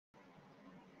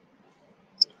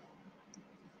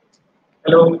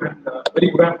Hello and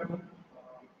very good afternoon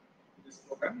to this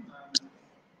program.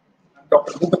 I'm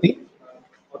Dr. Bhupati,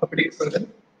 orthopedic surgeon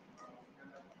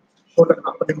and shoulder and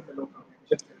upper limb fellow from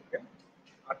MGM Healthcare.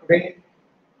 Today,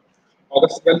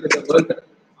 August 12th is the World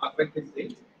Arthritis Day.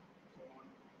 So,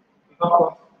 on behalf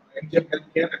of MGM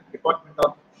Healthcare and Department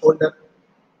of Shoulder,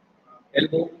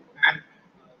 Elbow and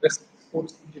Wrist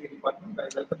Sports Injury Department, I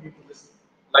welcome you to this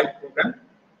live program.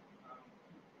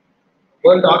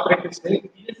 World Arthritis Day.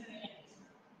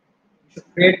 We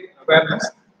should create awareness.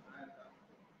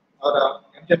 Our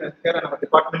MGM Healthcare and our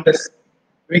department is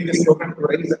doing this program to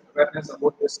raise awareness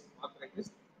about this arthritis.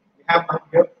 We have now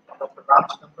here Dr.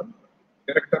 Chidambaram,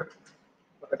 Director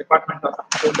for the Department of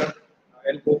Shoulder,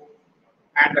 Elbow,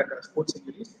 and Sports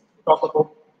Injuries, to talk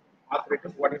about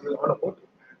arthritis, what is it all about,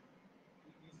 and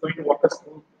he is going to walk us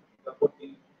through about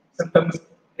the symptoms,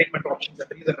 treatment options, and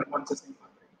reason advances in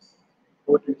arthritis.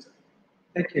 Over to you, sir.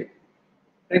 Thank you.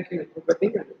 Thank you, Bhupati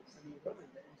and Sanjeev and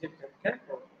the MGM Healthcare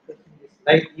for taking this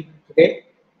live event today.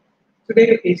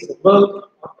 Today is the World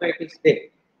Arthritis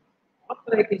Day.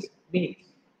 Arthritis means,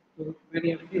 to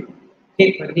many of you,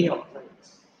 hip and knee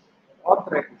arthritis.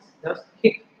 Arthritis does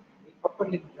hit the upper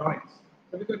limb joints.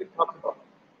 So we're going to talk about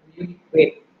in a unique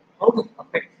way how it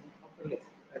affects the upper limb.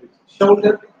 That is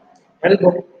shoulder,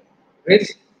 elbow,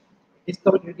 wrist,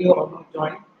 distal radio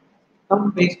joint,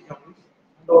 thumb base joints,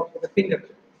 and also the finger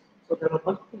joints. So there are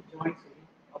multiple joints in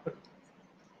the upper limb.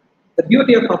 The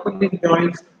beauty of upper limb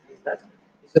joints is that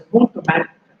it's a bone to man.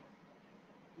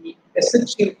 The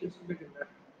essential instrument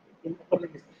in upper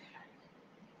limb is the hand.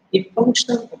 The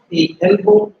function of the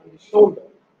elbow and the shoulder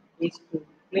is to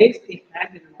place the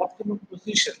hand in an optimum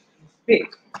position in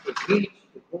space to reach,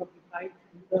 to go behind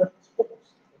the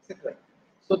spokes, etc.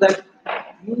 So that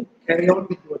you carry on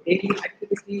with your daily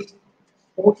activities,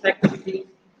 sports activities,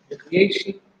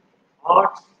 recreation,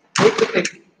 arts,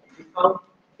 everything without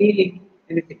feeling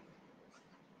anything.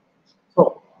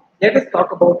 So let us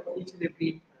talk about each and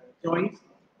every joint,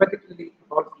 particularly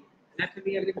about the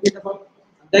anatomy a little bit about,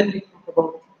 and then we talk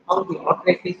about how the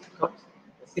arthritis comes,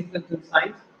 the symptoms and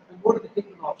signs, and what are the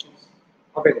different options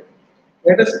available.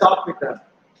 Let us start with the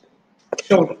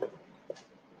shoulder.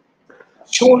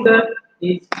 Shoulder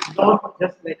is not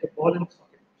just like a ball and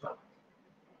socket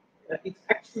joint. It's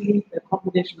actually a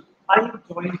combination of 5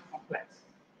 joint complex.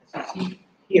 As you see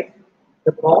here,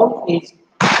 the ball is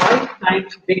 5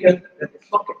 times bigger than the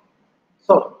socket.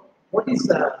 So, what is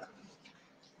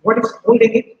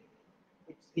holding it?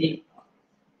 It's the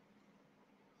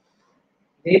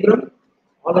labrum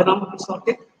all around the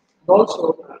socket, and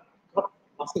also cup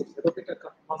muscles, the rotator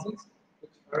cuff muscles,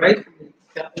 which arise from the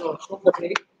scapula or shoulder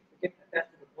blade to get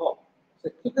attached to the ball. So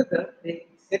together they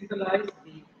centralize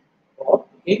the ball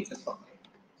against the socket,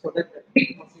 so that the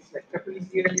big muscles like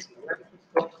trapezius, latissimus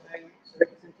dorsi,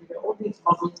 serratus anterior, all these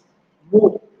muscles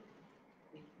move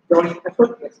the joint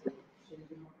effortlessly, so you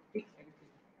do not feel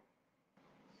anything.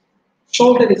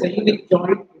 Shoulder is a unique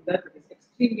joint in that it is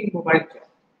extremely mobile joint.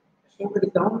 The shoulder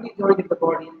is the only joint in the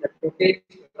body that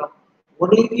rotates from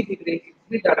 180 degrees in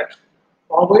 3 directions,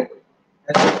 forward,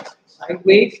 as well as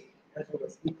sideways, as well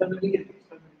as internally and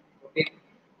externally rotating.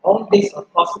 All these are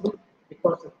possible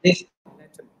because of this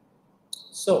anatomy.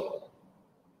 So,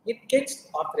 it gets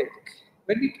arthritic.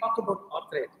 When we talk about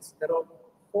arthritis, there are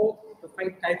 4 to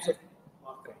 5 types of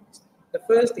arthritis. The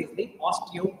first is the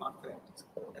osteoarthritis.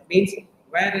 That means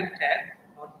wear and tear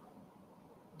or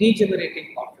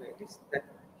degenerating arthritis that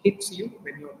hits you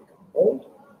when you become old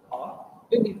or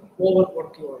when you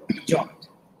overwork your joint.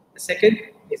 The second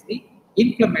is the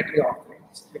inflammatory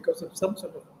arthritis because of some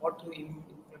sort of autoimmune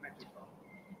inflammatory problem.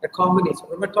 The common is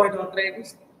rheumatoid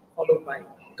arthritis, followed by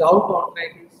gout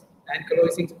arthritis,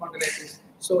 ankylosing spondylitis,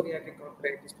 psoriatic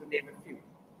arthritis, to name a few.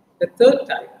 The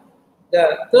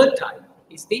third type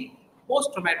is the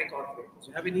post-traumatic arthritis.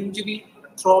 You have an injury or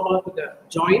a trauma to the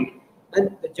joint,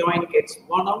 and the joint gets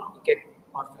worn out, you get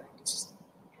arthritis.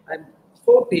 And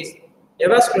fourth is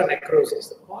avascular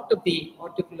necrosis. Part of the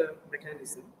articular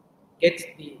mechanism gets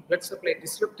the blood supply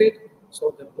disrupted,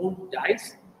 so the bone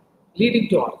dies, leading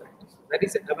to arthritis. That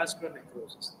is avascular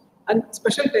necrosis. And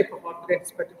special type of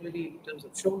arthritis, particularly in terms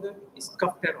of shoulder, is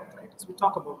cuff tear arthritis. We'll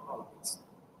talk about all of this.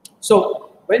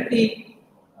 So when the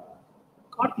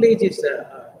cartilage is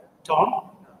torn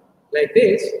like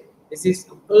this is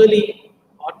early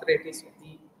arthritis of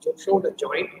the shoulder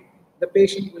joint. The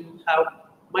patient will have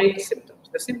mild symptoms.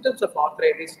 The symptoms of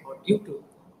arthritis are due to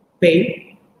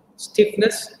pain,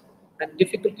 stiffness, and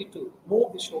difficulty to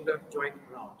move the shoulder joint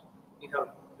around. We have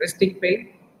resting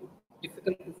pain,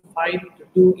 difficult to find to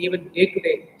do even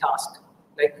day-to-day tasks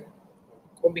like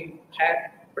combing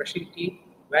hair, brushing teeth,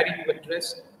 wearing your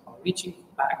dress, or reaching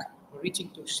back, or reaching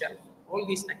to shelf. All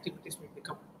these activities will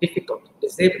become difficult,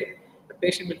 disabling. The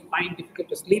patient will find difficult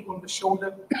to sleep on the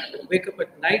shoulder and wake up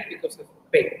at night because of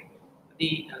pain.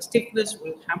 The stiffness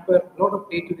will hamper a lot of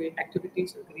day-to-day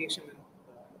activities, recreation, and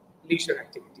leisure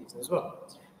activities as well.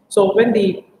 So when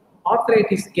the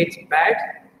arthritis gets bad,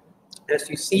 as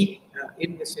you see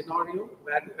in the scenario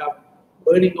where you have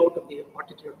burning out of the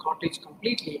articular cartilage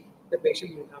completely, the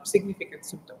patient will have significant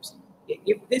symptoms.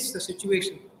 If this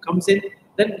situation comes in,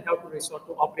 then we have to resort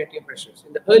to operative measures.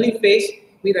 In the early phase,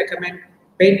 we recommend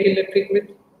painkiller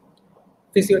treatment,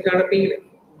 physiotherapy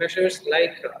measures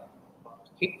like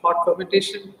heat heart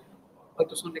fermentation,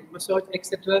 ultrasonic massage,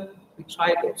 etc. We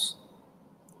try those.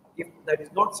 If that is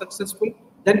not successful,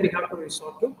 then we have to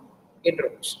resort to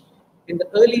intervention. In the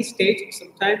early stage,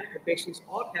 sometimes the patients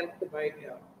are helped by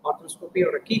arthroscopy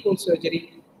or a keyhole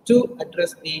surgery to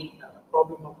address the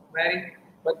problem of wearing,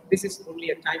 but this is only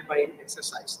a time-buying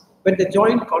exercise. When the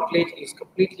joint cartilage is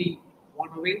completely worn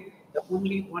away, the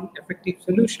only one effective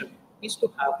solution is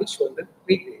to have the shoulder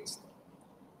replaced.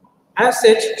 As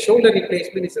such, shoulder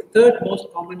replacement is the third most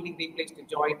commonly replaced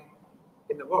joint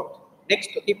in the world, next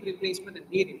to hip replacement and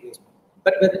knee replacement.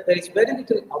 But there is very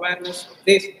little awareness of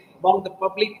this among the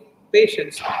public,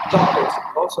 patients, doctors,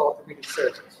 also orthopedic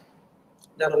surgeons.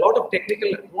 There are a lot of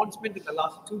technical advancement in the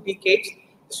last 2 decades.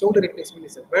 The shoulder replacement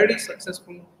is a very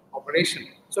successful operation.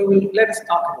 So let us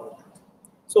talk about that.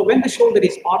 So when the shoulder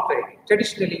is arthritic,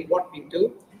 traditionally what we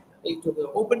do is to do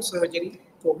open surgery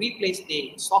to replace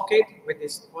the socket with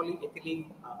this polyethylene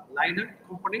liner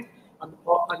component on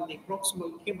the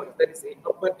proximal humerus, that is the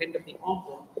upper end of the arm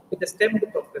bone, with the stemmed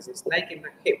prosthesis, like in the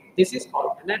hip. This is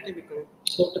called anatomical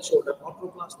total shoulder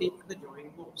arthroplasty, and the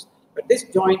joint moves. But this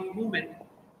joint movement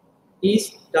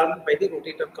is done by the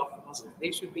rotator cuff muscle.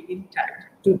 They should be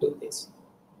intact to do this.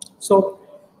 So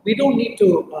we don't need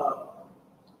to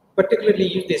particularly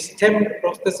use this stemmed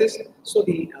prosthesis. So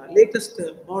the latest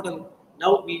model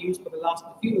now we use for the last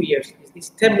few years is the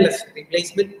stemless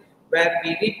replacement, where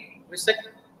we resect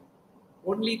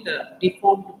only the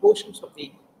deformed portions of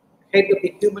the head of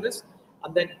the humerus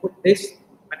and then put this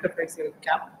metaphyseal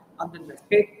cap under the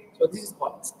head. So this is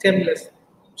called stemless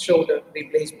shoulder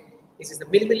replacement. This is a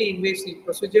minimally invasive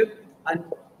procedure and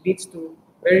leads to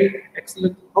very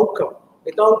excellent outcome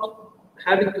without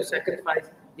having to sacrifice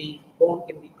the bone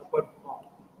in the upper arm.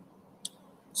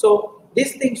 So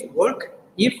these things work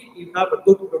if you have a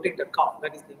good rotator cuff,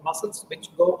 that is the muscles which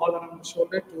go all around the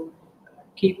shoulder to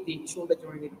keep the shoulder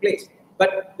joint in place.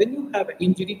 But when you have an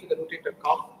injury to the rotator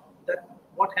cuff, that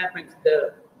what happens,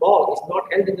 the ball is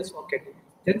not held in the socket, it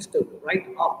tends to right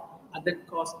up and then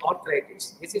cause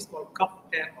arthritis. This is called cuff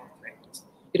tear arthritis.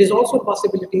 It is also a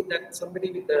possibility that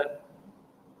somebody with the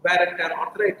wear and tear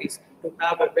arthritis to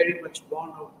have a very much worn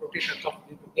out rotator cuff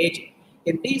due to aging.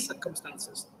 In these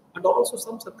circumstances, and also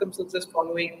some circumstances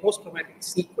following post-traumatic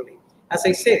sequelae, as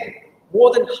I said,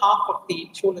 more than half of the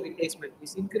shoulder replacement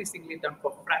is increasingly done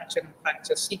for fracture and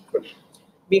fracture sequelae.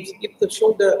 Means if the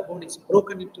shoulder bone is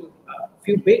broken into a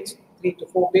few bits, 3 to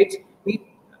 4 bits, we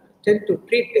tend to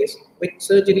treat this with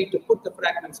surgery to put the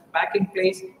fragments back in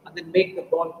place and then make the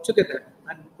ball together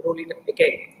and roll it up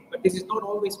again. But this is not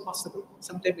always possible.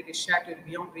 Sometimes it is shattered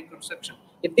beyond reconstruction.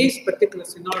 In this particular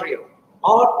scenario,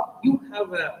 or you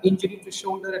have an injury to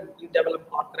shoulder and you develop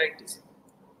arthritis,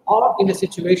 or in a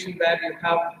situation where you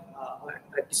have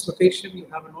a dislocation, you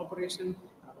have an operation,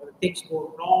 things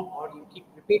go wrong, or you keep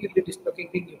repeatedly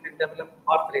dislocating, you can develop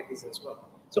arthritis as well.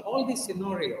 So all this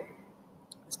scenario,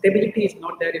 stability is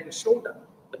not there in the shoulder.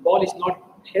 The ball is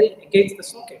not held against the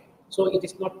socket, so it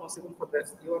is not possible for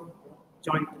your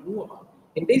joint to move about.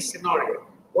 In this scenario,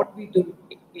 what we do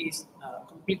is a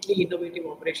completely innovative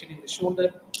operation in the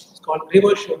shoulder. It's called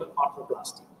reverse shoulder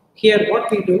arthroplasty. Here, what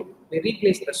we do, we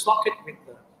replace the socket with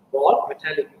the ball,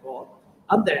 metallic ball,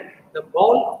 and then the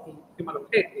ball of the humeral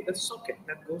head with the socket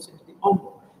that goes into the arm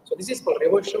bone. So this is called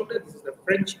reverse shoulder. This is a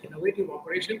French innovative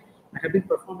operation. I have been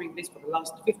performing this for the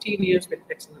last 15 years with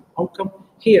excellent outcome.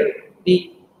 Here,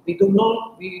 we do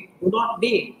not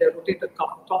need the rotator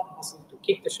cuff top muscle to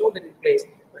keep the shoulder in place,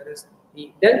 whereas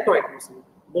the deltoid muscle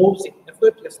moves it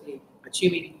effortlessly,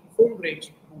 achieving full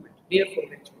range movement, near full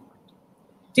range movement.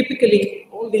 Typically,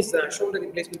 all these shoulder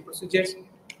replacement procedures,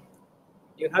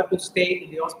 you have to stay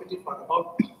in the hospital for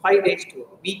about 5 days to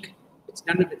a week. It's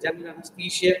done under general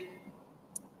anesthesia.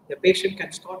 The patient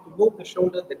can start to move the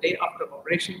shoulder the day after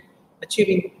operation,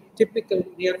 achieving typical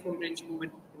near full range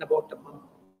movement in about a month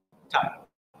time,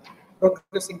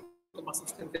 progressing to muscle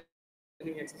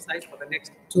strengthening exercise for the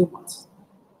next 2 months.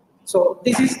 So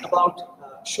this is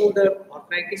about shoulder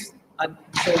arthritis and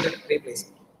shoulder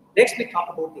replacement. Next, we talk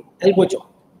about the elbow joint.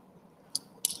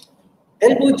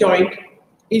 Elbow joint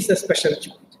is a special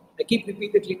joint. I keep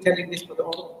repeatedly telling this for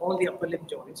all the upper limb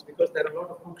joints because there are a lot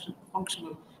of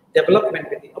functional development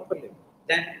with the upper limb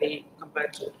than they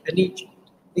compared to a knee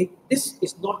joint. This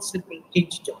is not simple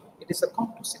hinge joint. It is a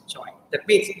composite joint. That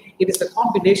means it is a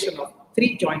combination of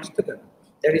three joints together.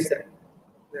 There is the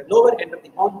lower end of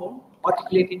the arm bone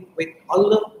articulating with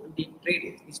ulnar and the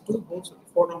radius. These two bones of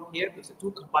the forearm here, there's a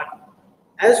two compartment,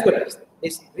 as well as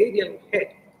this radial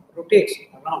head rotates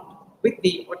around with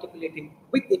the articulating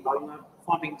with the ulnar,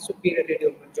 forming superior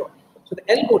radial joint. So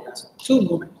the elbow does two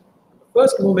movements. The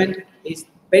first movement is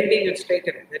bending and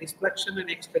straightening. There is flexion and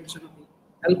extension of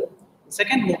the elbow. The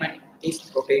second movement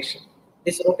is rotation.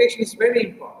 This rotation is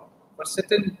very important. For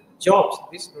certain jobs,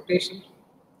 this rotation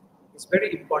is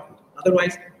very important.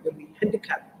 Otherwise, you'll be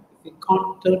handicapped if you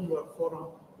can't turn your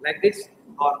forearm like this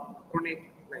or pronate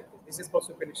like this. This is called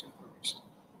supination pronation.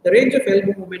 The range of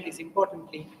elbow movement is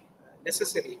importantly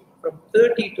necessary from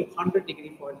 30 to 100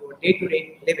 degrees for your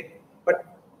day-to-day living. But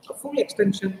a full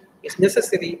extension is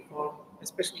necessary for,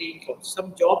 especially for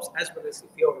some jobs, as well as if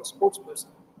you're a sports person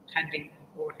handling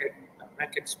overhead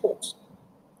racket sports.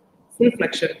 Full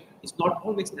flexion is not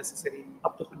always necessary,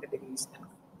 up to 100 degrees enough.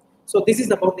 So this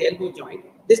is about the elbow joint.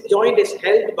 This joint is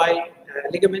held by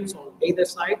ligaments on either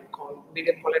side called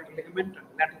medial collateral ligament and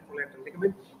lateral collateral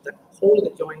ligament that hold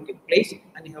the joint in place,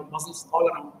 and you have muscles all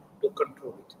around to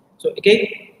control it. So again,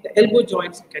 the elbow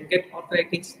joints can get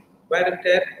arthritis, wear and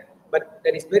tear, but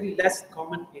that is very less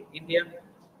common in India.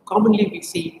 Commonly we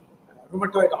see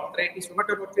rheumatoid arthritis.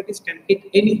 Rheumatoid arthritis can hit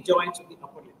any joints of the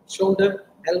upper limb, shoulder,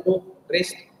 elbow,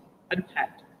 wrist, and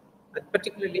hand, and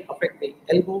particularly affect the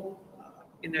elbow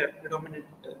in a predominant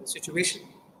situation.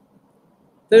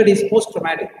 Third is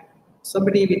post-traumatic.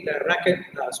 Somebody with a racket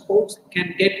sports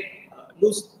can get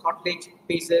loose cartilage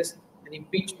pieces and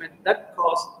impingement that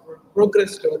cause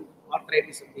progress to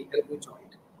arthritis of the elbow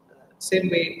joint. Same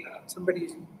way, somebody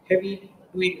is heavy,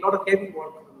 doing a lot of heavy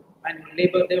work and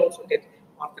labor, they also get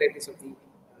arthritis of the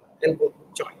elbow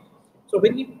joint. So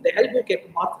when the elbow gets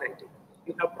arthritic,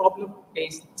 you have problem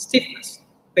is stiffness,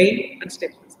 pain and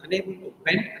stiffness, unable to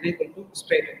bend, unable to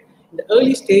straighten. In the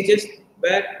early stages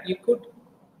where you could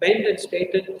bend and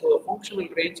straighten to a functional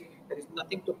range, there is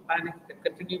nothing to panic. You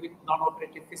can continue with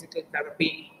non-operative physical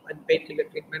therapy and painkiller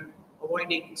treatment,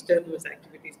 avoiding strenuous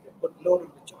activities that put load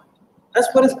on the joint. As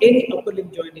far as any upper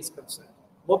limb joint is concerned,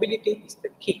 mobility is the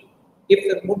key. If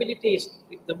the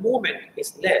movement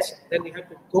is less, then you have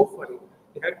to go for it.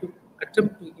 You have to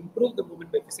attempt to improve the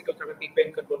movement by physical therapy,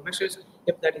 pain control measures.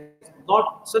 If that is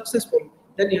not successful,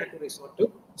 then you have to resort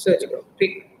to surgical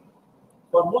treatment.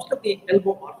 For most of the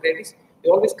elbow arthritis, we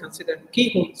always consider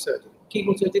keyhole surgery.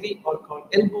 Keyhole surgery, or called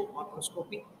elbow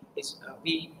arthroscopy, is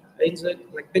we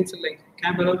insert like pencil-like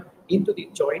camera into the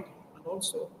joint and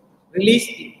also release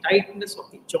the tightness of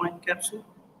the joint capsule,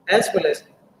 as well as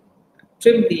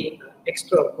trim the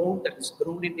extra bone that is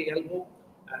grown in the elbow,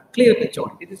 clear the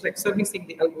joint. It is like servicing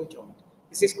the elbow joint.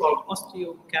 This is called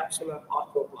osteocapsular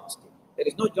arthroplasty. There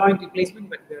is no joint replacement,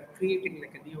 but we are creating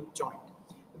like a new joint.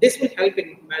 This will help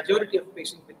in majority of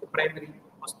patients with the primary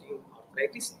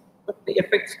osteoarthritis, but the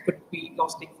effects could be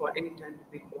lasting for any time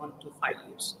between 1 to 5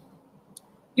 years.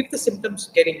 If the symptoms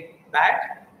getting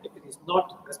bad, if it is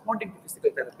not responding to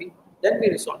physical therapy, then we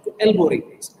resort to elbow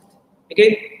replacement.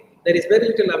 Again, there is very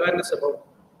little awareness about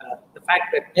the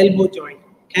fact that elbow joint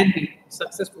can be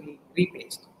successfully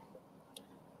replaced.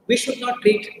 We should not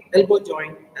treat elbow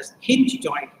joint as hinge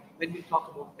joint when we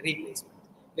talk about replacement.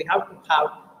 We have to have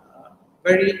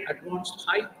very advanced,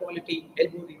 high quality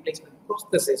elbow replacement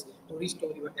prosthesis to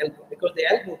restore your elbow, because the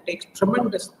elbow takes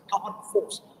tremendous torque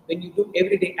force when you do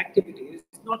everyday activities.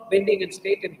 It's not bending and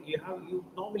straightening. You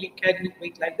normally carry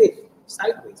weight like this,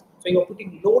 sideways. So you are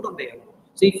putting load on the elbow.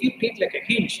 So if you treat like a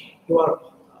hinge, your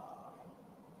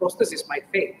prosthesis might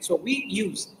fail. So we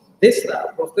use this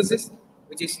prosthesis,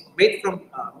 which is made from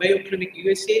Mayo Clinic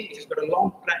USA, which has got a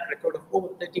long track record of over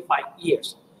 35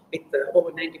 years with over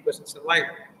 90%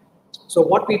 survival. So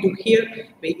what we do here,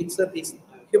 we insert this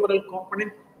humeral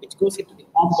component, which goes into the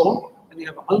arm bone, and we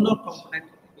have an ulnar component,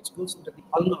 which goes into the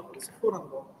ulnar, which is the forearm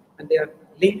bone, and they are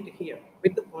linked here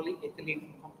with the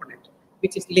polyethylene component,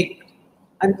 which is linked.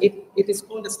 And it is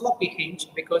called a sloppy hinge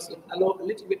because it allows a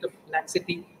little bit of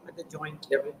laxity at the joint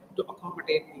level to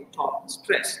accommodate the torque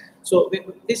stress. So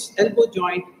this elbow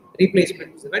joint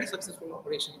replacement is a very successful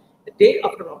operation. The day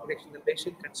after operation, the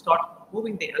patient can start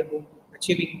moving the elbow,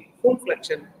 achieving full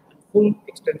flexion and full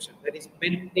extension, that is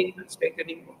bending and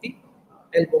straightening of the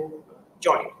elbow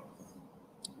joint.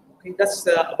 Okay, that's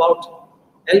about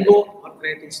elbow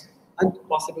arthritis and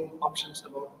possible options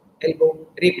about elbow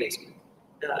replacement.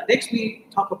 Next, we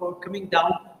talk about coming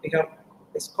down. We have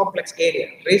this complex area,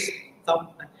 wrist, thumb,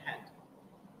 and hand.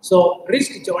 So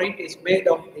wrist joint is made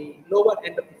of the lower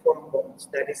end of the forearm bones,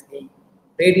 that is the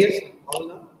radius and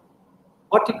ulnar,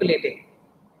 articulating,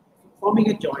 forming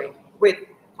a joint with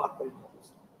carpal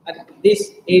bones. And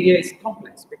this area is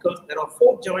complex because there are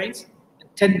 4 joints and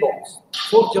 10 bones.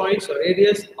 4 joints are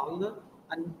radius, ulnar,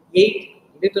 and 8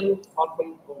 little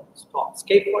carpal bones called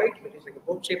scaphoid, which is like a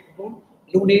bone-shaped bone.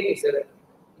 Lunate is a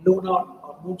lunar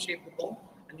or moon-shaped bone,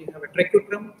 and you have a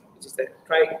triquetrum, which is the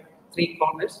 3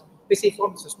 corners.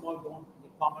 Pisiform is a small bone, the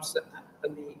palmars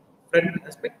and the front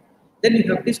aspect. Then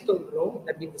you have distal row,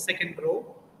 that means the second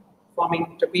row,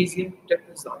 forming trapezium,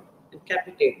 trapezoid, and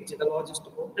capitate, which is the largest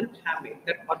bone, and hamate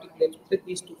that articulates with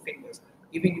these 2 fingers,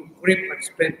 giving you grip and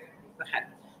strength in the hand.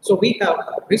 So we have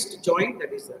a wrist joint,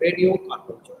 that is the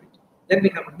radiocarpal joint. Then we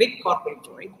have a mid-carpal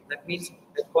joint, that means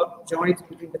the joint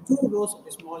between the 2 rows of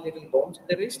the small little bones in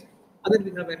the wrist. And then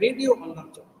we have a radio-ulnar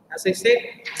joint. As I said,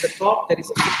 at the top there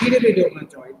is a superior radio-ulnar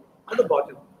joint. At the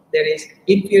bottom there is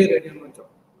inferior radio-ulnar joint.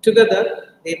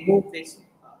 Together they move this,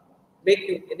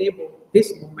 enable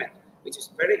this movement, which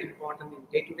is very important in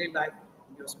day-to-day life,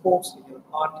 in your sports, in your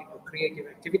art, in your creative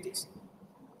activities.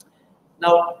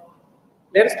 Now,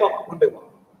 let us talk one by one.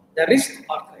 The wrist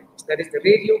arthritis, that is the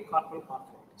radiocarpal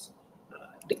arthritis.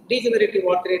 Degenerative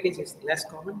arthritis is less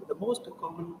common. The most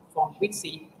common form we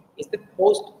see is the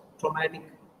post-traumatic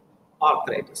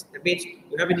arthritis. That means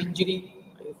you have an injury,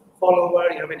 you fall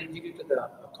over, you have an injury to the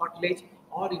cartilage,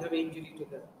 or you have an injury to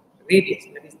the radius,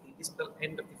 that is the distal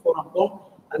end of the forearm bone,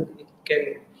 and it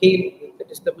can heal with the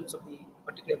disturbance of the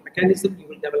particular mechanism. You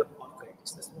will develop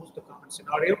arthritis. That's the most common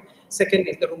scenario. Second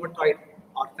is the rheumatoid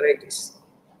arthritis.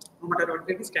 Rheumatoid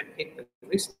arthritis can hit the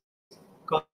wrist,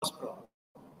 cause problems.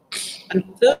 And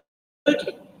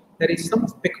thirdly, there is some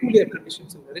peculiar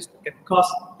conditions in the wrist that can cause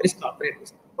wrist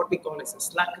arthritis, what we call as a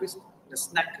slack wrist and a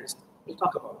snack wrist. We'll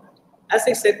talk about that. As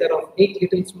I said, there are 8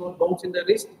 little small bones in the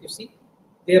wrist. You see,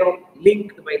 they are all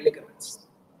linked by ligaments.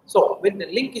 So when the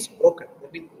link is broken,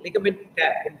 the ligament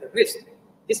tear in the wrist,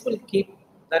 this will keep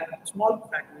that small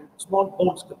fragment, small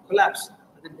bones to collapse,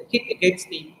 and then they hit against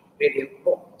the radial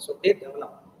bone. So they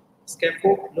develop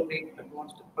scapholunate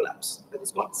advanced collapse. That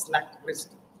is called slack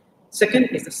wrist. Second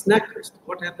is the snack wrist.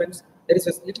 What happens? There is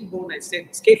a little bone, I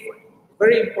said, scaphoid,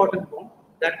 very important bone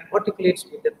that articulates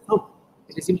with the thumb.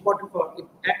 It is important for it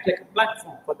to act like a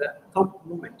platform for the thumb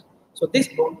movement. So this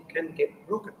bone can get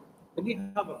broken. When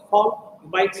you have a fall, you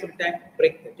might sometimes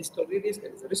break the distal radius,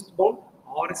 that is a wrist bone,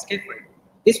 or a scaphoid.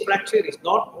 This fracture is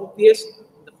not obvious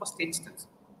in the first instance.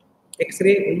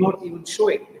 X-ray will not even show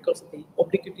it because of the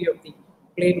obliquity of the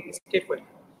plane of the scaphoid.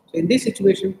 So in this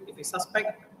situation, if we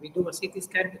suspect, we do a CT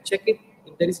scan to check it.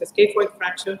 If there is a scaphoid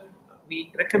fracture,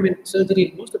 we recommend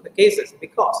surgery in most of the cases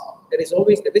because there is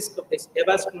always the risk of this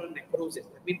avascular necrosis.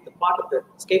 That means the part of the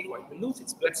scaphoid will lose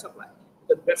its blood supply.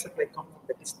 The blood supply comes from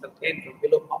the distal end from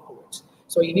below upwards.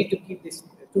 So you need to keep these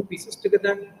 2 pieces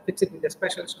together, fix it with a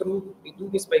special screw. We do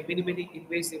this by minimally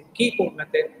invasive keyhole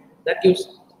method that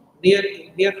gives near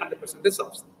 100%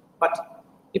 results. But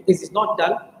if this is not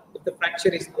done, if the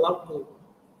fracture is allowed to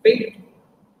fail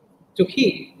to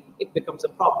heal, it becomes a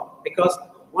problem because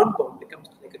one bone becomes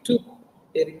like a 2 bone.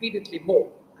 They repeatedly move,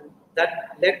 and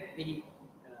that led the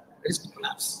wrist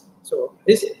collapse. So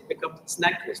this becomes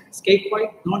snack wrist,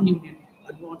 scaphoid, non-union,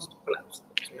 advanced collapse.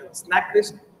 So you have a snack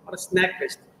wrist or a snack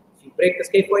wrist. If you break the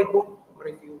scaphoid bone or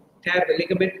if you tear the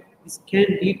ligament, this can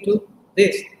lead to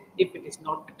this if it is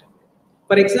not attended.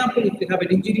 For example, if you have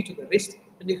an injury to the wrist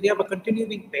and if you have a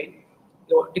continuing pain,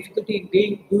 your difficulty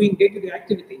in doing day-to-day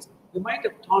activities, you might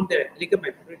have torn the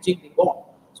ligament bridging the bone.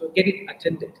 So get it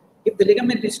attended. If the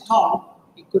ligament is torn,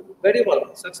 you could very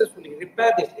well successfully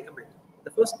repair this ligament in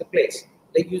the first place,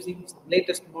 like using some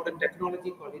latest modern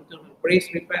technology called internal brace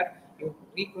repair. You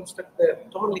reconstruct the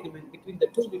torn ligament between the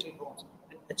 2 little bones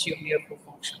and achieve near full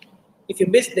function. If you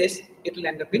miss this, it will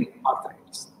end up in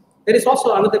arthritis. There is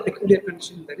also another peculiar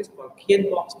condition that is called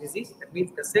Kienbock's disease. That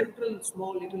means the central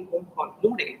small little bone called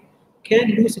lunate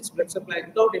can lose its blood supply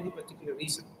without any particular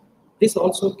reason. This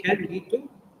also can lead to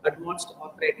advanced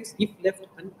arthritis if left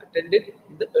unattended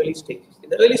in the early stages. In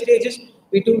the early stages,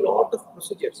 we do a lot of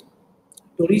procedures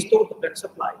to restore the blood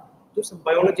supply, do some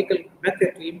biological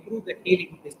method to improve the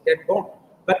healing of this dead bone.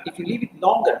 But if you leave it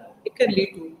longer, it can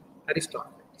lead to wrist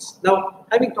arthritis. Now,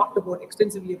 having talked about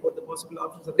extensively about the possible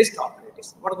options of wrist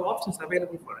arthritis, what are the options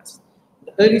available for us?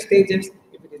 In the early stages,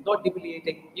 if it is not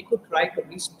debilitating, you could try to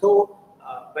restore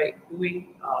by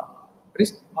doing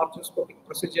wrist arthroscopic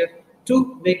procedure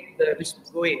to make the wrist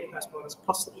go in as far as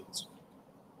possible.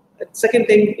 The second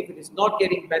thing, if it is not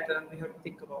getting better, we have to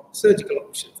think about surgical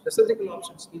options. The surgical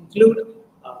options include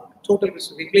total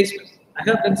wrist replacement. I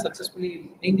have done successfully in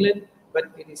England, but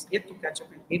it is yet to catch up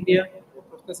in India. The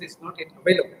prosthesis is not yet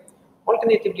available.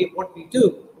 Alternatively, what we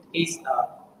do is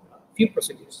few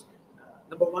procedures.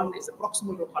 Number one is the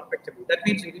proximal row corpectomy. That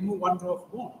means you remove one row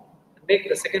of bone and make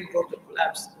the second row to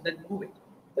collapse and then move it.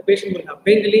 The patient will have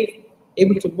pain relief,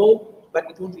 able to move, but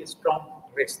it won't be a strong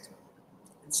wrist.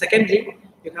 And secondly,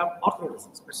 you have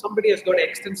arthrodesis. If somebody has got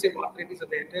extensive arthritis of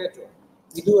the entire joint,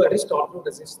 we do a wrist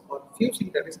arthrodesis or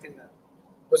fusing the wrist in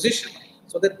a position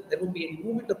so that there won't be any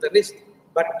movement of the wrist,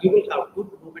 but you will have good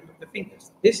movement of the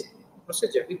fingers. This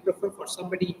procedure we prefer for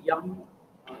somebody young,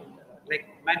 like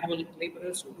manual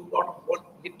laborers who do a lot of work,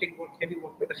 lifting work, heavy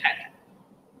work with the hand.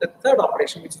 The third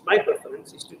operation, which is my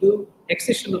preference, is to do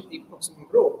excision of the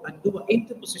proximal row and do an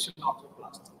interposition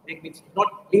arthroplasty. It means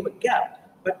not leave a gap,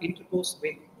 but interpose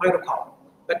with pyrocarp.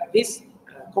 But these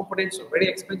components are very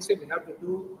expensive. We have to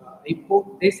do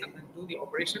import this and then do the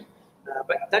operation.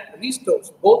 But that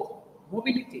restores both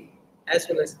mobility as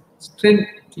well as strength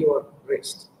to your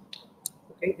wrist.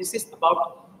 Okay, this is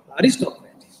about wrist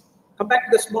arthritis. Come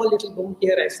back to the small little bone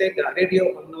here. I said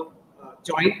radio ulnar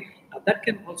joint that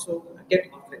can also get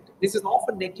arthritic. This is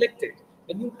often neglected.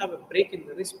 When you have a break in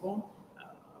the wrist bone,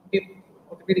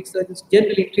 orthopedic surgeons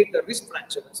generally treat the wrist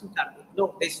fracture. Doesn't happen.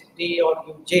 No, this D or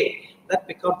UJ that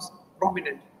becomes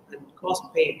prominent and cause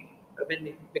pain when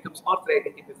it becomes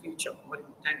arthritic in the future or in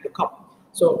time to come.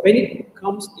 So when it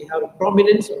comes, you have a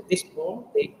prominence of this bone,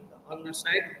 the ulnar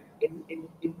side,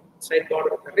 inside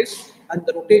border of the wrist, and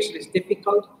the rotation is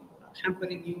difficult,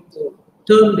 hampering you to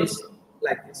turn this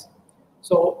like this.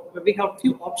 So we have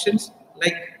few options,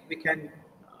 like we can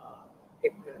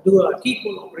do a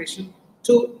keyhole operation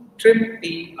to trim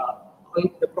the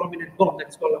prominent bone.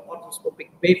 That's called an arthroscopic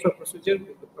wafer procedure.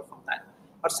 We could perform that.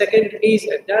 Our second is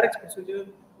a direct procedure,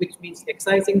 which means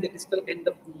excising the distal end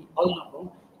of the ulnar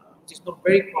bone, which is not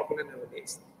very popular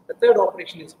nowadays. The third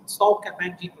operation is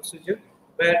Saw-Kapanji procedure,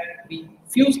 where we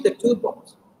fuse the two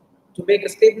bones to make a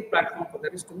stable platform for the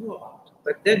wrist to move about.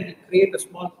 But then we create a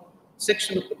small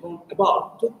section of the bone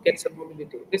above to get some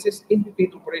mobility. This is in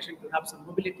between operation to have some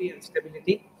mobility and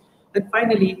stability. And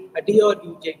finally, a D or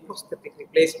UJ prosthetic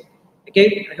replacement.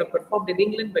 Again, I have performed in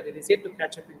England, but it is yet to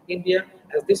catch up in India,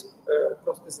 as this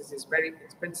prosthesis is very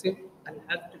expensive and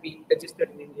has to be registered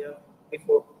in India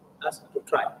before us to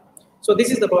try. So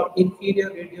this is about inferior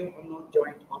radial ulnar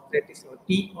joint arthritis or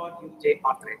D or UJ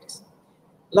arthritis.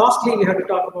 Lastly, we have to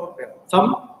talk about the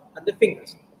thumb and the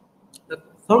fingers. The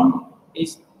thumb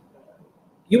is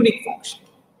unique function.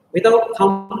 Without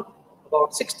thumb,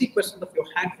 about 60% of your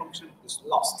hand function is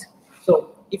lost.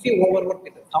 So if you overwork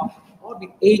with the thumb or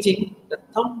with aging, the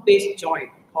thumb-based joint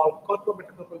called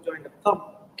corporometacarpal joint of thumb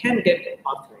can get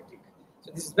arthritic.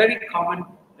 So this is very common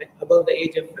above the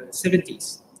age of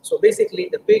 70s. So basically,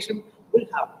 the patient will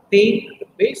have pain at the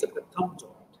base of the thumb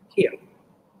joint here,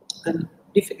 and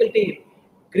difficulty in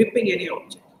gripping any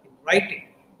object, in writing,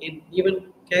 in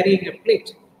even carrying a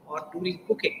plate, or doing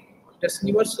cooking, or dressing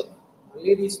yourself.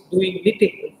 Ladies doing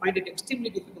knitting will find it extremely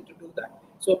difficult to do that.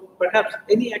 So perhaps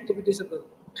any activities of the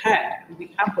hand will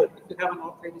be hampered if you have an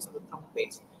arthritis of the thumb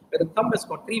base. Where the thumb has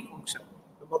got three functions.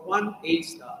 Number one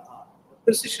is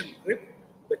precision grip.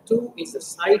 The two is the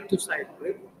side-to-side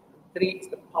grip. Three is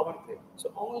the power grip.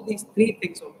 So all these three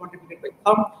things are contributed by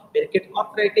thumb. When you get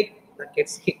arthritic, that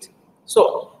gets hit.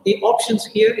 So the options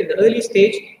here in the early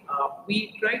stage,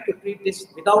 we try to treat this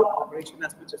without operation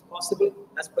as much as possible.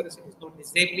 As far as it is not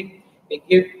disabling, we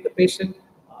give the patient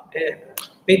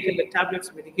painkiller tablets,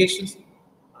 medications,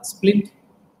 splint,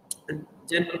 and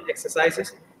general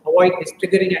exercises. Avoid these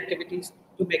triggering activities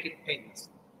to make it painless.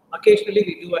 Occasionally,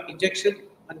 we do an injection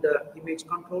under image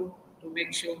control to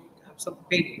make sure you have some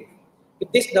pain relief.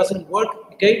 If this doesn't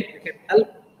work, again, we can help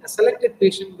a selected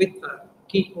patient with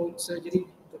keyhole surgery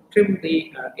to trim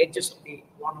the edges of the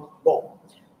bone.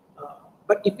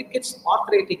 But if it gets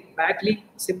arthritic badly,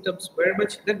 symptoms very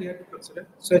much, then we have to consider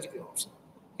surgical option.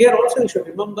 Here also you should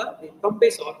remember the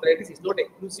thumb-based arthritis is not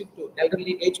exclusive to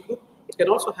elderly age group. It can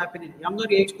also happen in younger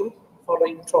age group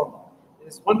following trauma. There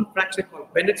is one fracture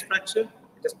called Bennett's fracture,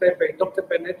 described by Dr.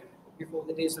 Bennett before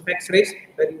the days of X-rays,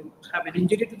 where you have an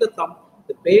injury to the thumb,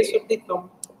 the base of the thumb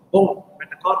bone,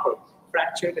 metacarpal,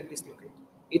 fractured and dislocated.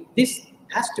 This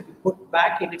has to be put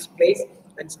back in its place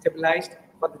and stabilized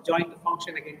for the joint to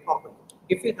function again properly.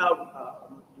 If you have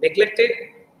neglected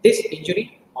this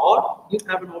injury, or you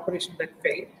have an operation that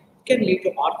failed, it can lead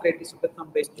to arthritis of the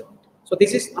thumb-based joint. So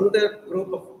this is another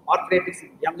group of arthritis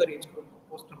in younger age group,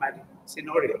 post-traumatic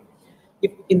scenario.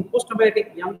 If in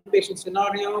post-traumatic young patient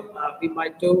scenario, we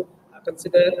might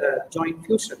consider joint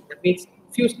fusion. That means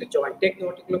fuse the joint, take the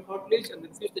articular cartilage and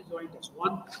then fuse the joint as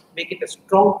one, make it a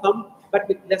strong thumb but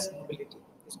with less mobility.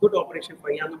 It's good operation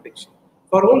for younger patient.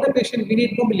 For older patient, we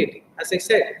need mobility. As I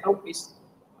said, thumb is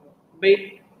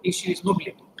main issue is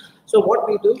mobility. So what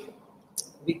we do,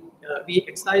 we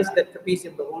excise the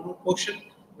trapezium, the one portion.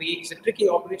 It's a tricky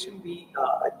operation. We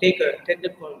take a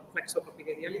tendon called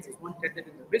flexor-papillonaris. It's one tendon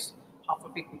in the wrist. Half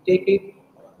of it we take it,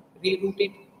 reroute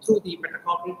it through the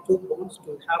metacarpal two bones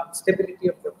to have stability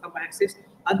of the thumb axis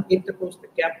and interpose the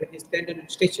gap with this tendon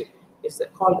and stitch it. It's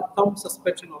called thumb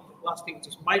suspension arthroplasty, which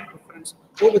is my preference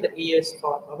over the years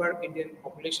for our Indian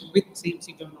population with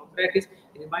CMC joint arthritis.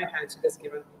 And in my hands, it has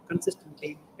given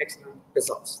consistently excellent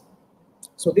results.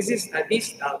 So this is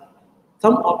these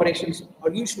thumb operations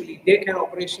are usually daycare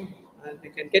operation, and they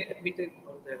can get admitted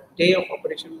on the day of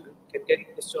operation and can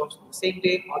get discharged on the same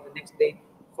day or the next day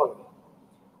following.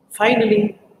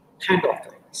 Finally, hand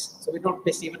arthritis. So we don't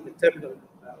miss even the terminal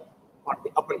on the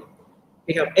upper limb.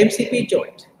 We have MCP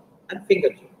joint and finger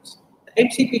joints. The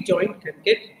MCP joint can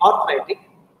get arthritic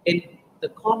in the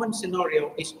common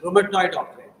scenario is rheumatoid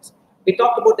arthritis. We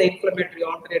talked about the inflammatory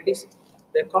arthritis.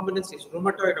 The commonest is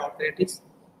rheumatoid arthritis.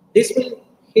 This will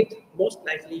hit most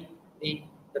likely the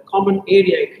common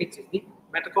area it hits is the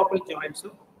metacarpal joints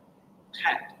of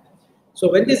hand.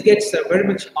 So when this gets very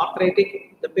much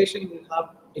arthritic, the patient will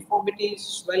have deformities,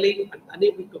 swelling, and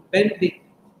unable to bend the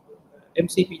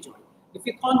MCP joint. If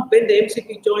you can't bend the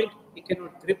MCP joint, you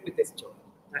cannot grip with this joint.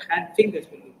 The hand fingers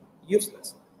will be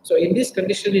useless. So in this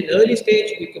condition, in early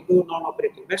stage, we can do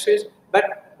non-operative measures.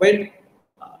 But when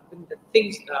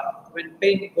when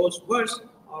pain goes worse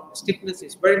or the stiffness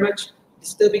is very much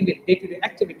disturbing the day-to-day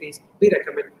activities, we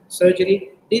recommend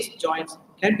surgery. These joints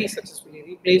can be successfully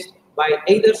replaced by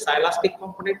either silastic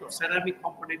component or ceramic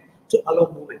component to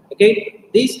allow movement. Again,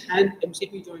 these hand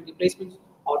MCP joint replacements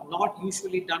are not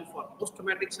usually done for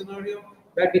post-traumatic scenario,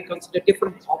 where we consider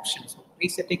different options of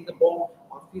resetting the bone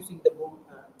or fusing the bone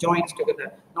joints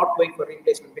together, not going for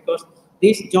replacement, because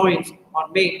these joints are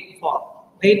made for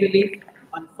pain relief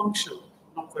and functional,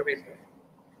 not for weight.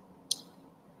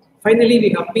 Finally, we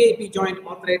have PIP joint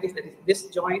arthritis. That is this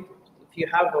joint. If you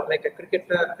have like a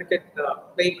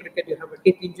playing cricket, you have a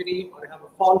hip injury or you have a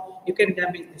fall, you can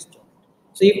damage this joint.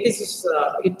 So if this is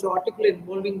intra-articular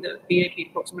involving the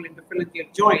PIP, proximal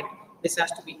interphalangeal joint, this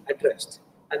has to be addressed.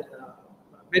 And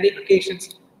many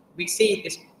occasions, we see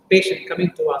this patient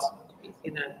coming to us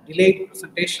in a delayed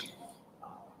presentation.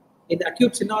 In the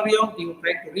acute scenario, you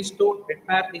try to restore,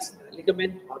 repair this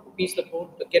ligament or the piece of bone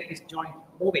to get this joint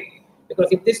moving. Because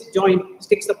if this joint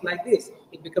sticks up like this,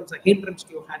 it becomes a hindrance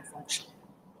to your hand function.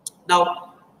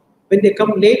 Now, when they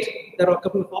come late, there are a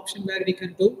couple of options where we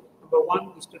can do. Number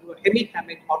one is to do a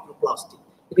hemi-hamate arthroplasty.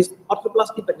 It is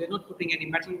arthroplasty, but we're not putting any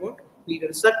metal work. We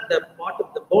resect the part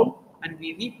of the bone and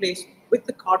we replace with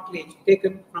the cartilage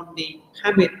taken from the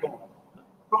hamate bone.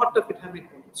 Part of it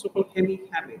hamate bone, so-called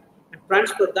hemi-hamate, and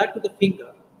transfer that to the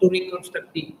finger to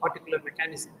reconstruct the articular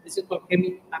mechanism. This is called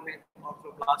hemi-hamate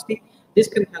arthroplasty. This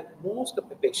can help most of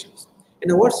the patients.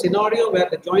 In a worse scenario where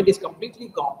the joint is completely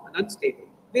gone and unstable,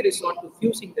 we resort to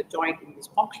fusing the joint in this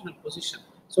functional position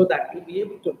so that you'll be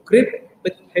able to grip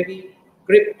with heavy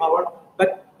grip power,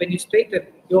 but when you straighten,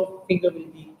 your finger will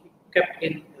be kept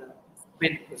in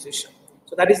bent position.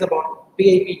 So that is about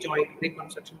PIP joint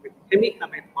reconstruction with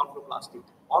hemi-hamate arthroplasty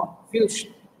or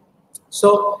fusion.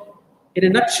 So in a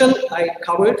nutshell, I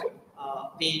covered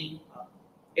the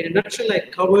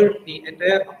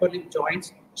entire upper limb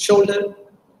joints: shoulder,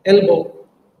 elbow,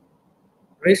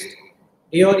 wrist,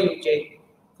 DRUJ,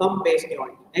 thumb base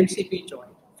joint, MCP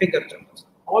joint, finger joints.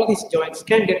 All these joints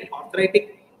can get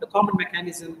arthritic. The common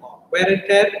mechanism of wear and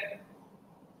tear,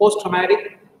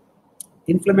 post-traumatic,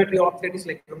 inflammatory arthritis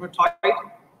like rheumatoid,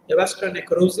 avascular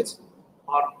necrosis,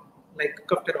 or like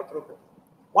cuff arthropathy.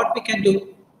 What we can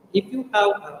do, if you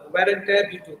have wear and tear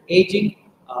due to aging,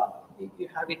 if you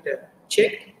have it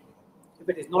checked, if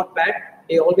it is not bad,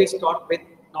 they always start with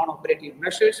non-operative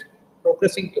measures,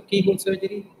 progressing to keyhole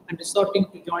surgery, and resorting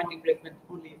to joint replacement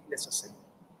only if necessary.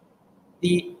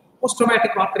 The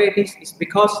post-traumatic arthritis is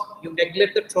because you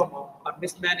neglect the trauma or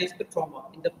mismanage the trauma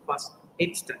in the first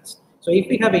instance. So if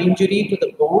we have an injury to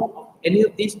the bone of any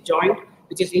of these joints,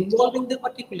 which is involving the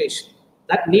articulation,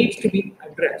 that needs to be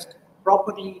addressed,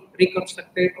 properly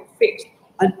reconstructed or fixed,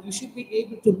 and you should be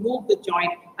able to move the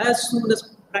joint as soon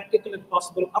as practical and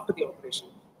possible after the operation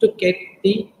to get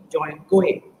the joint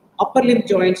going. Upper limb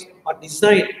joints are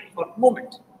designed for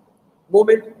movement.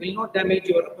 Movement will not damage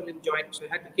your upper limb joint, so you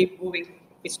have to keep moving.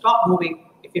 If you stop moving,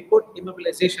 if you put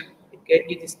immobilization,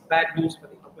 it is bad news for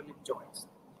the upper limb joints.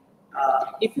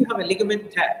 If you have a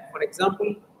ligament tear, for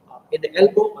example, in the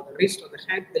elbow or the wrist or the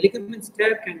hand, the ligaments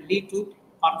tear can lead to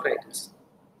arthritis.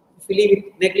 If you leave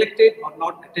it neglected or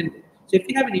not attended. So if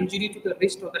you have an injury to the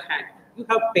wrist or the hand, you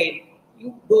have pain,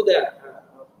 you do the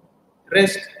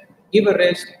rest, give a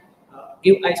rest,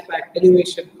 give ice pack,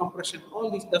 elevation, compression,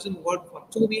 all this doesn't work for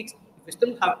 2 weeks. If you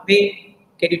still have pain,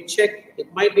 get it checked.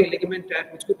 It might be a ligament tear,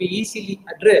 which could be easily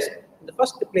addressed. In the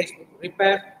first place, we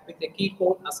repair with the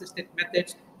keyhole assisted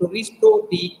methods to restore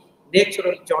the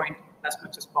natural joint as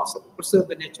much as possible, preserve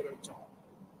the natural joint.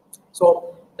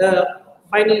 So the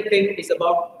final thing is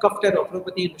about cuff tear or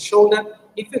neuropathy in the shoulder.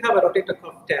 If you have a rotator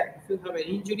cuff tear, if you have an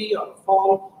injury or a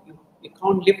fall, you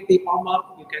can't lift the arm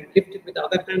up, you can lift it with the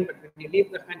other hand, but when you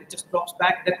leave the hand, it just drops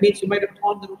back. That means you might have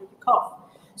torn the rotator cuff.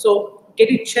 So get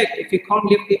it checked. If you can't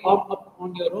lift the arm up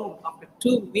on your own after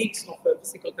 2 weeks of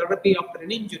physical therapy after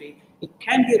an injury, it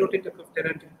can be a rotator cuff tear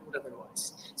until proved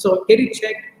otherwise. So get it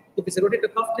checked. If it's a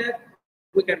rotator cuff tear,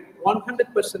 we can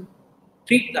 100%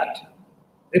 treat that,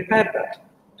 repair that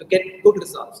to get good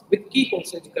results with keyhole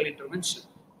surgical intervention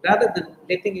rather than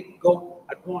letting it go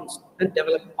at once and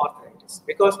develop arthritis.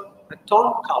 Because a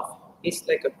torn cuff is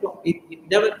like a clot, it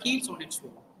never heals on its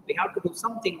own. We have to do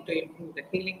something to improve the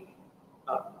healing.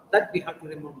 That we have to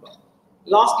remember.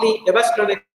 Lastly,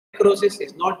 avascular necrosis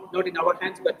is not in our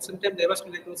hands, but sometimes the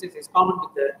avascular necrosis is common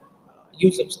with the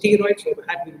use of steroids, so we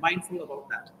have to be mindful about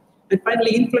that. And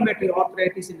finally, inflammatory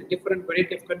arthritis in a different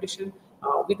variety of condition.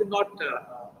 We do not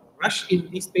rush in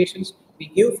these patients. We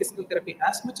give physical therapy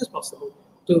as much as possible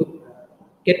to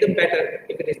get them better.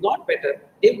 If it is not better,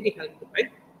 they will be helped by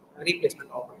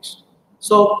replacement operation.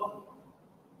 So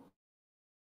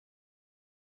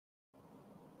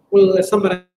we'll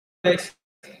summarize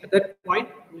at that point.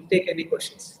 We'll take any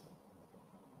questions.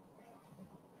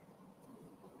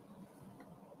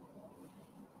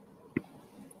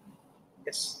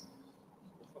 Yes.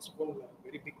 First of all,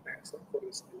 very big thanks for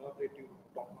this elaborative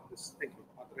talk on this. Thank you.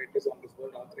 Arthritis on this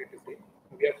World Arthritis Day.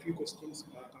 We have a few questions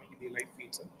coming in the live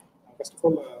feed. First of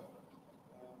all,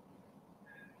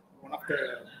 one of the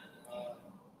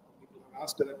people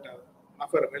asked that one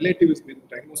of our relatives has been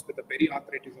diagnosed with a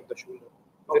periarthritis of the shoulder.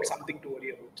 Is there something to worry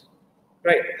about?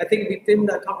 Right. I think we didn't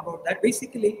talk about that.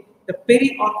 Basically, the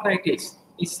periarthritis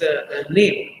is a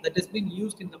name that has been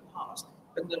used in the past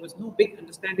when there was no big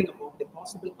understanding about the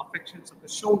possible affections of the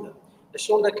shoulder. The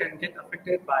shoulder can get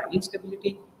affected by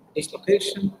instability,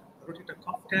 dislocation, rotator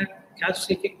cuff tear,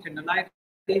 calcific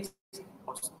tendonitis,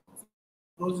 or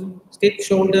frozen stiff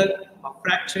shoulder, or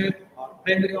fracture, or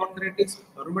primary arthritis,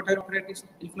 or rheumatoid arthritis,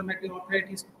 inflammatory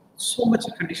arthritis. So much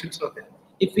conditions are there.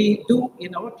 If we do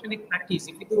in our clinic practice,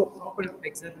 if we do a proper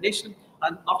examination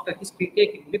and after history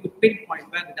taking, we could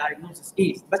pinpoint where the diagnosis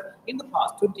is. But in the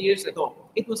past, 20 years ago,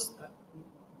 it was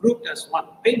grouped as one.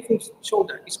 Painful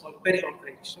shoulder is called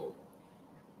periarthritis shoulder.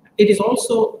 It is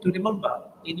also to remember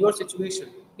in your situation,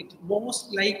 it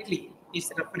most likely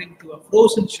is referring to a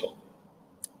frozen shoulder.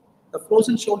 The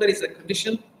frozen shoulder is a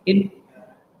condition in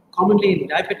commonly in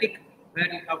diabetic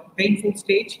where you have painful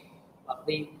stage.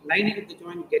 The lining of the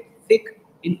joint get thick,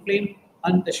 inflamed,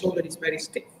 and the shoulder is very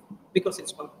stiff because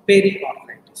it's called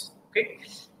periarthritis. Okay,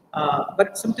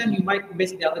 but sometimes you might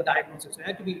miss the other diagnosis. So you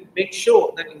have to make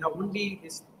sure that you have only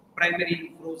this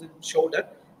primary frozen shoulder.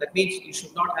 That means you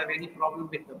should not have any problem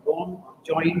with the bone or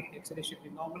joint. X-ray should be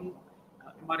normal.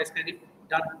 MRI scan is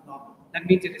done normal. That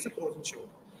means it is a frozen shoulder.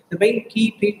 The main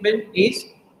key treatment is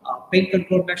pain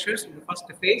control measures in the first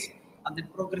phase, and then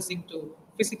progressing to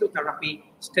physical therapy,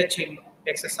 stretching,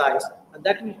 exercise, and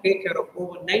that will take care of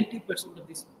over 90% of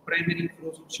this primary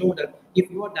frozen shoulder if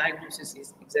your diagnosis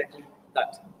is exactly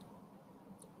that.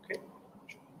 Okay.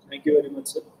 Thank you very much,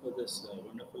 sir, for this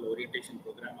wonderful orientation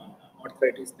program on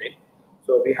Arthritis Day.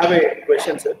 So we have a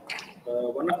question, sir.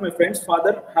 One of my friend's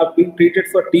father have been treated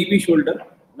for TB shoulder,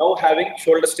 now having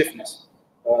shoulder stiffness.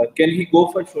 Can he go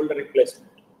for shoulder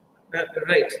replacement?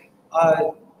 Right.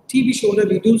 TB shoulder,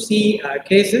 we do see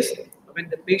cases when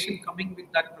the patient coming with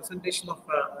that presentation of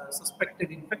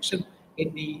suspected infection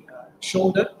in the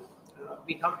shoulder.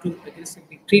 We have to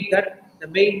aggressively treat that. The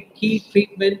main key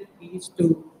treatment is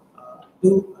to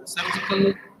do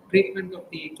surgical treatment of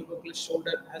the tuberculous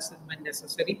shoulder as and when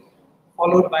necessary,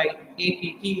 followed by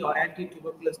ATT or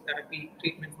anti-tuberculous therapy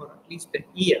treatment for at least a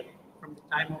year from the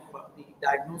time of the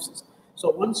diagnosis. So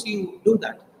once you do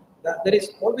that, that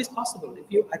is always possible. If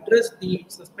you address the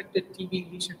suspected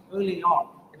TB lesion early on,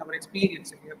 in our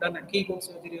experience, if you have done a keyhole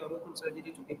surgery or open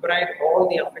surgery to debride all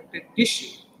the affected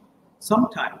tissue,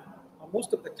 sometime or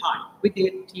most of the time with the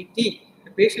ATT,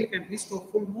 the patient can restore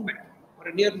full movement or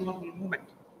a near normal movement.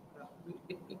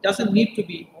 It doesn't need to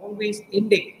be always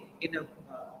ending in a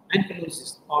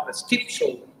ankylosis or a stiff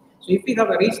shoulder. So if you have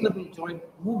a reasonable joint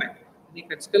movement, and you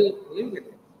can still live with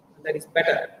it, and that is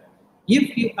better.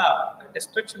 If you have a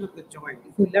destruction of the joint,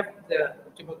 if you left the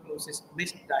tuberculosis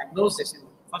misdiagnosis in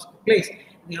the first place,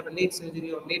 and you have a late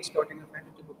surgery or late starting of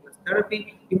antituberculous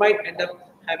therapy, you might end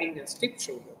up having a stiff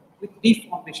shoulder with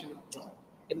deformation of the joint.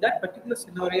 In that particular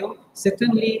scenario,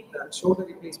 certainly shoulder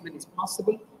replacement is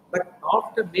possible, but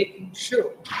after making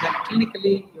sure that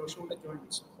clinically your shoulder joint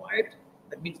is quiet,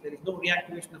 that means there is no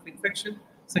reactivation of infection.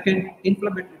 Second,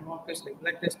 inflammatory markers like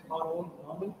blood test are all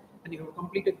normal, and you have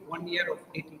completed 1 year of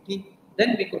ATT,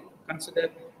 then we could consider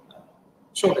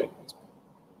shoulder replacement.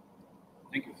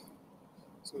 Thank you.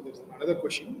 So there's another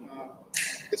question.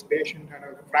 This patient had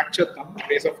a fractured thumb,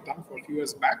 base of thumb for a few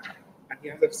years back, and he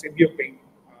has a severe pain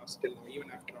still,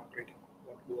 even after operating.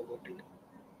 What to do about it?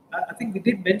 I think we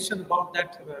did mention about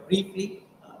that briefly.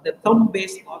 The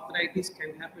thumb-based arthritis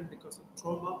can happen because of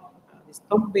trauma. This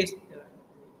thumb-based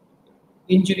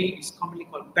injury is commonly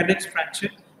called Bennett's fracture,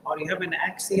 or you have an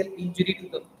axial injury to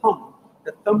the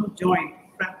thumb joint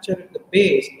fracture at the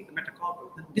base, the metacarpal,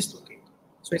 and dislocate.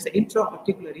 So it's an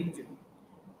intra-articular injury.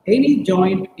 Any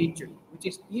joint injury which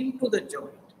is into the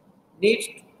joint needs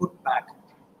to put back.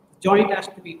 The joint has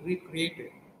to be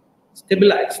recreated,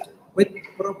 stabilized with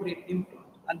appropriate implant,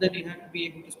 and then you have to be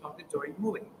able to start the joint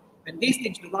moving. When these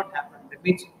things do not happen, that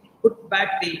means put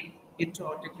back the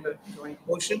intra-articular joint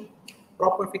portion,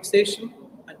 proper fixation,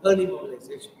 and early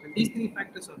mobilization. When these three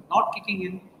factors are not kicking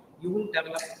in, you will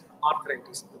develop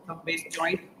arthritis, the thumb-based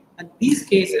joint. And these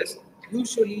cases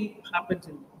usually happens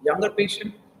in younger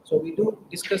patients. So we do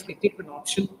discuss the treatment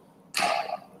option.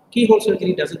 Keyhole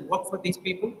surgery doesn't work for these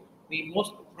people. We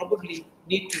most probably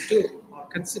need to do or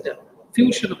consider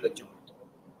fusion of the joint.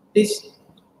 This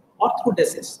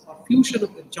orthodesis or fusion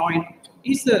of the joint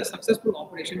is a successful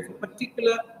operation for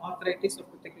particular arthritis of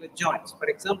particular joints. For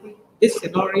example, this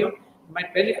scenario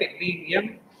might benefit being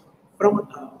young from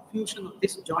fusion of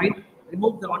this joint,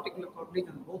 remove the articular cartilage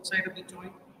on both sides of the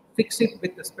joint, fix it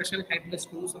with a special headless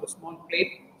screws or a small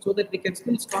plate so that we can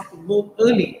still start to move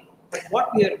early. But what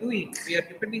we are doing, we are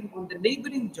depending on the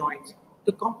neighboring joints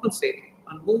to compensate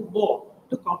and move more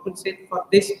to compensate for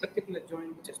this particular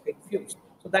joint which has been fused.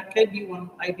 So that can be one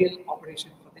ideal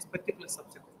operation for this particular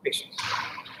subset of patients.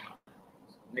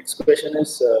 Next question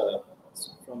is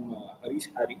from Harish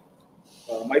Hari.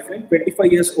 My friend,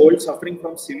 25 years old, suffering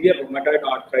from severe rheumatoid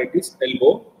arthritis,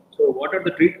 elbow. So what are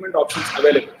the treatment options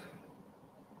available?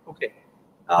 Okay.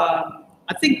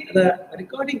 I think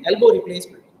regarding elbow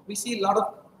replacement, we see a lot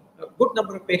of a good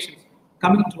number of patients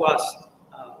coming to us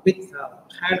with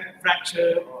hand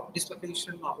fracture or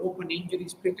dislocation or open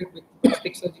injuries treated with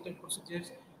plastic surgical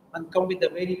procedures and come with a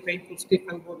very painful stiff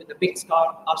elbow with a big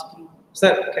scar asking,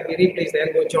 sir, can we replace the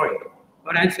elbow joint?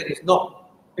 Our answer is no,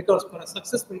 because for a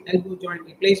successful elbow joint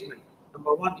replacement,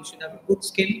 number one, you should have a good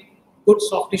skin, good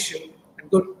soft tissue,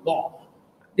 and good bone.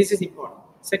 This is important.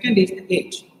 Second is the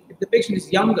age. If the patient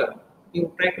is younger, you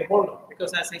will try to hold on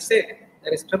because, as I said,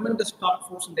 there is tremendous torque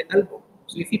force in the elbow.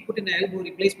 So if you put in an elbow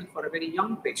replacement for a very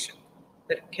young patient,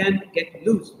 that can get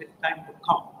loose with time to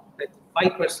come.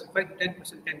 Like 5%, 5 to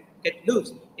 10% can get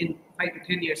loose in 5 to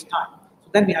 10 years' time. So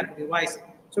then we have to revise it.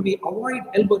 So we avoid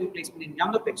elbow replacement in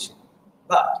younger patients.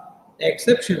 But the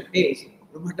exception is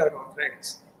rheumatoid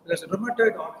arthritis. Because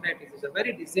rheumatoid arthritis is a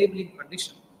very disabling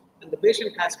condition, and the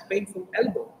patient has painful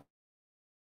elbow.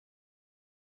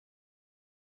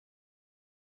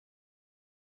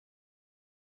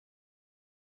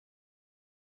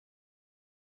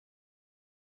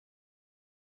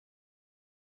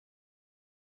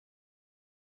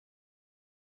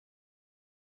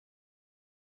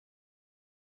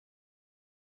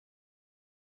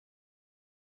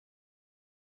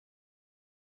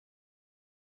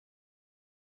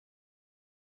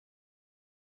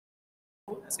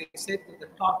 As I said, the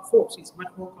torque force is much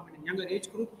more common in younger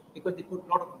age group because they put a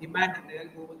lot of demand on the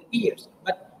elbow over the years.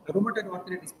 But a rheumatoid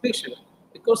arthritis patient,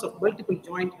 because of multiple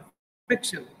joint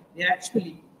affection, they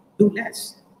actually do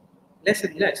less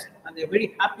and less, and they're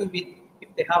very happy with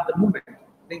if they have the movement.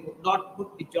 They would not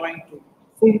put the joint to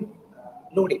full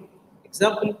loading.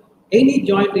 Example, any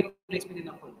joint replacement in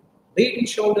a whole, be it in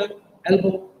shoulder,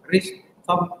 elbow, wrist,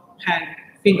 thumb, hand,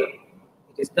 finger.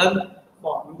 It is done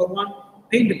for number one,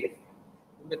 pain relief.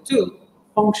 Number two,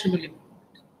 functional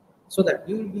improvement, so that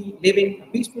you will be living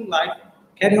a peaceful life,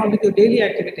 carry on with your daily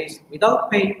activities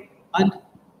without pain and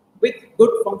with good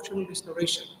functional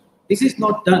restoration. This is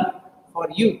not done for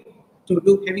you to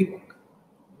do heavy work,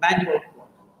 manual work,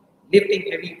 lifting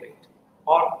heavy weight,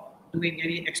 or doing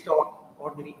any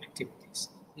extraordinary activities.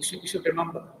 You should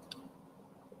remember that.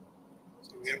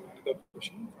 So we have another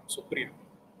question from Supriya.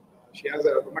 She has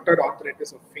a rheumatoid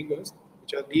arthritis of fingers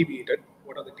which are deviated.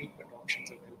 What are the treatment options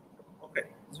available? Okay.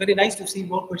 It's very nice to see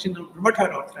more questions on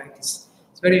rheumatoid arthritis.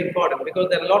 It's very important because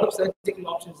there are a lot of surgical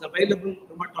options available.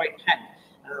 Rheumatoid hand.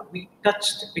 We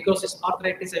touched because it's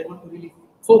arthritis. I want to really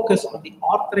focus on the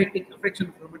arthritic affection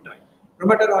of rheumatoid.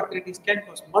 Rheumatoid arthritis can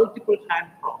cause multiple hand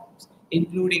problems,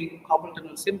 including carpal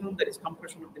tunnel syndrome, that is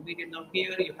compression of the median nerve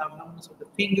here. You have numbness of the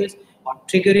fingers or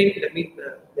triggering, that means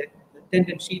the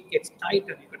tendon sheath gets tight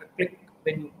and you got to click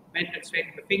when you bend and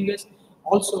straighten the fingers.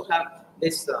 Also have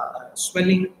this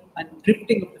swelling and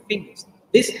drifting of the fingers.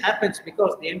 This happens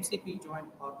because the MCP joint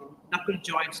or the knuckle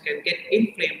joints can get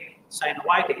inflamed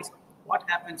synovitis. What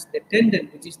happens? The tendon,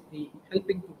 which is the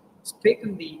helping to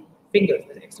straighten the fingers,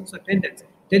 the extensor tendons,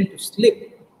 tend to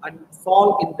slip and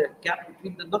fall in the gap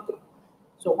between the knuckle.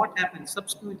 So what happens?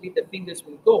 Subsequently, the fingers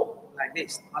will go like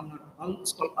this.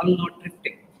 It's called ulnar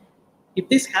drifting. If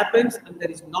this happens and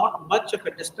there is not much of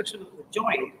a destruction of the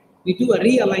joint, we do a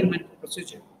realignment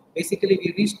procedure. Basically,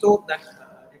 we restore that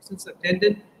extensor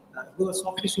tendon, do a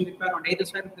soft tissue repair on either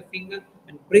side of the finger,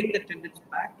 and bring the tendons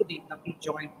back to the knuckle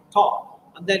joint top.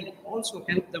 And then also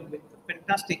help them with the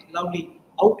fantastic, lovely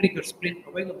outrigger splint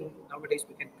available nowadays.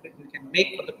 We can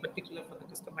make for the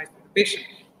customized for the patient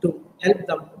to help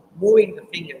them moving the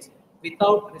fingers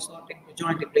without resorting to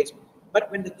joint replacement. But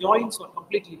when the joints are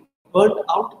completely burnt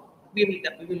out, we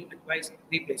will advise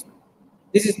replacement.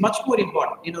 This is much more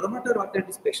important. In a rheumatoid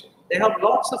arthritis patient, they have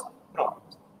lots of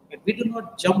problems, but we do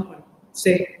not jump and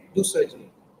say do surgery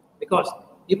because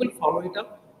we will follow it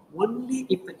up. Only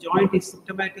if the joint is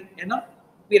symptomatic enough,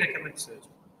 we recommend surgery.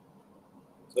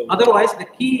 So, otherwise, the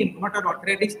key in rheumatoid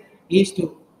arthritis is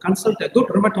to consult a good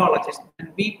rheumatologist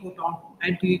and be put on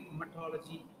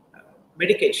anti-rheumatology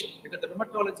medication, because the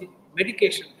rheumatology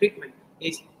medication treatment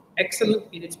is excellent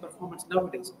in its performance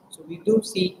nowadays. So we do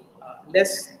see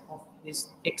less of these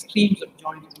extremes of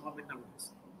joint involvement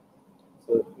nowadays.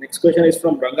 So next question is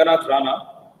from Ranganath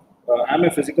Rana. I'm a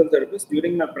physical therapist.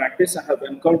 During my practice, I have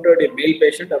encountered a male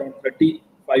patient around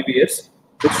 35 years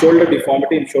with shoulder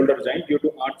deformity in shoulder joint due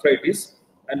to arthritis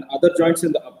and other joints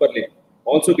in the upper limb,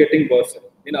 also getting worse.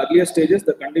 In earlier stages,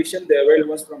 the condition they availed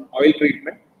was from oil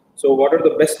treatment. So what are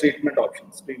the best treatment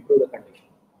options to improve the condition?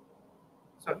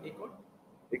 So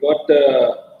he got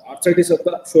arthritis of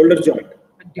the shoulder joint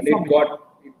and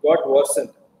it got worsened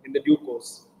in the due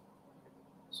course.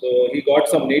 So he got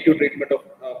some native treatment of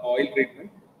oil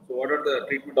treatment. So what are the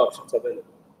treatment options available?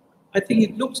 I think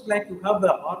it looks like you have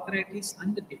the arthritis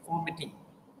and the deformity.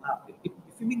 If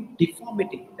you mean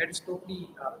deformity, that is totally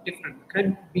different. You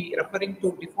can be referring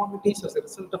to deformities as a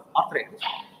result of arthritis,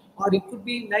 or it could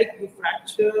be like you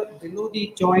fracture below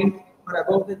the joint or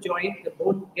above the joint, the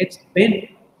bone gets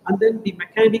bent, and then the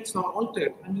mechanics are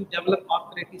altered, and you develop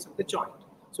arthritis of the joint.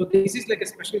 So this is like a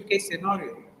special case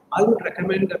scenario. I would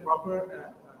recommend a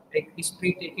proper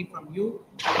history taking from you,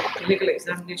 clinical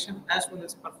examination, as well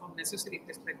as perform necessary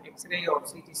tests like X-ray or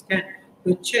CT scan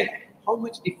to check how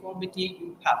much deformity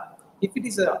you have. If it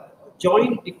is a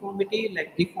joint deformity,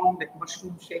 like deformed, like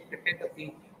mushroom-shaped head of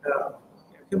the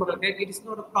humeral head, it is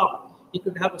not a problem. You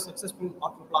could have a successful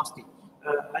arthroplasty,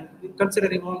 and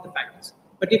considering all the factors.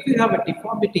 But if you have a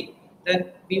deformity,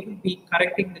 then we will be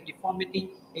correcting the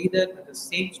deformity either at the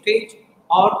same stage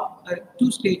or a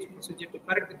two-stage procedure to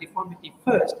correct the deformity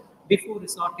first before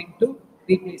resorting to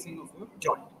replacing of your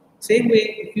joint. Same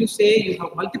way, if you say you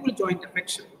have multiple joint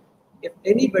affection, if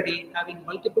anybody having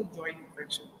multiple joint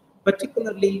affection,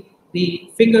 particularly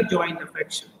the finger joint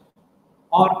affection,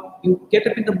 or you get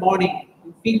up in the morning,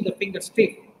 you feel the finger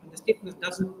stiff, and the stiffness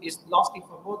is lasting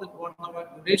for more than 1 hour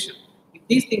duration. If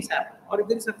these things happen, or if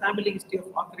there is a family history of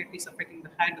arthritis affecting the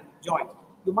hand and the joint,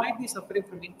 you might be suffering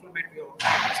from inflammatory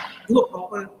arthritis. Do a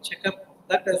proper checkup of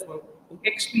that as well to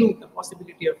exclude the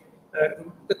possibility of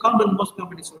most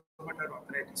common is rheumatoid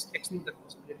arthritis. Exclude that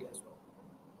possibility as well.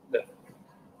 Yeah.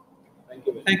 Thank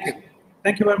you. Thank you.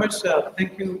 Thank you very much.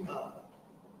 Thank you,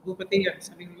 Bhupati and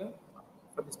Samir,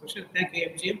 for this question. Thank you,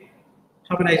 MGM.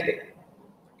 Have a nice day.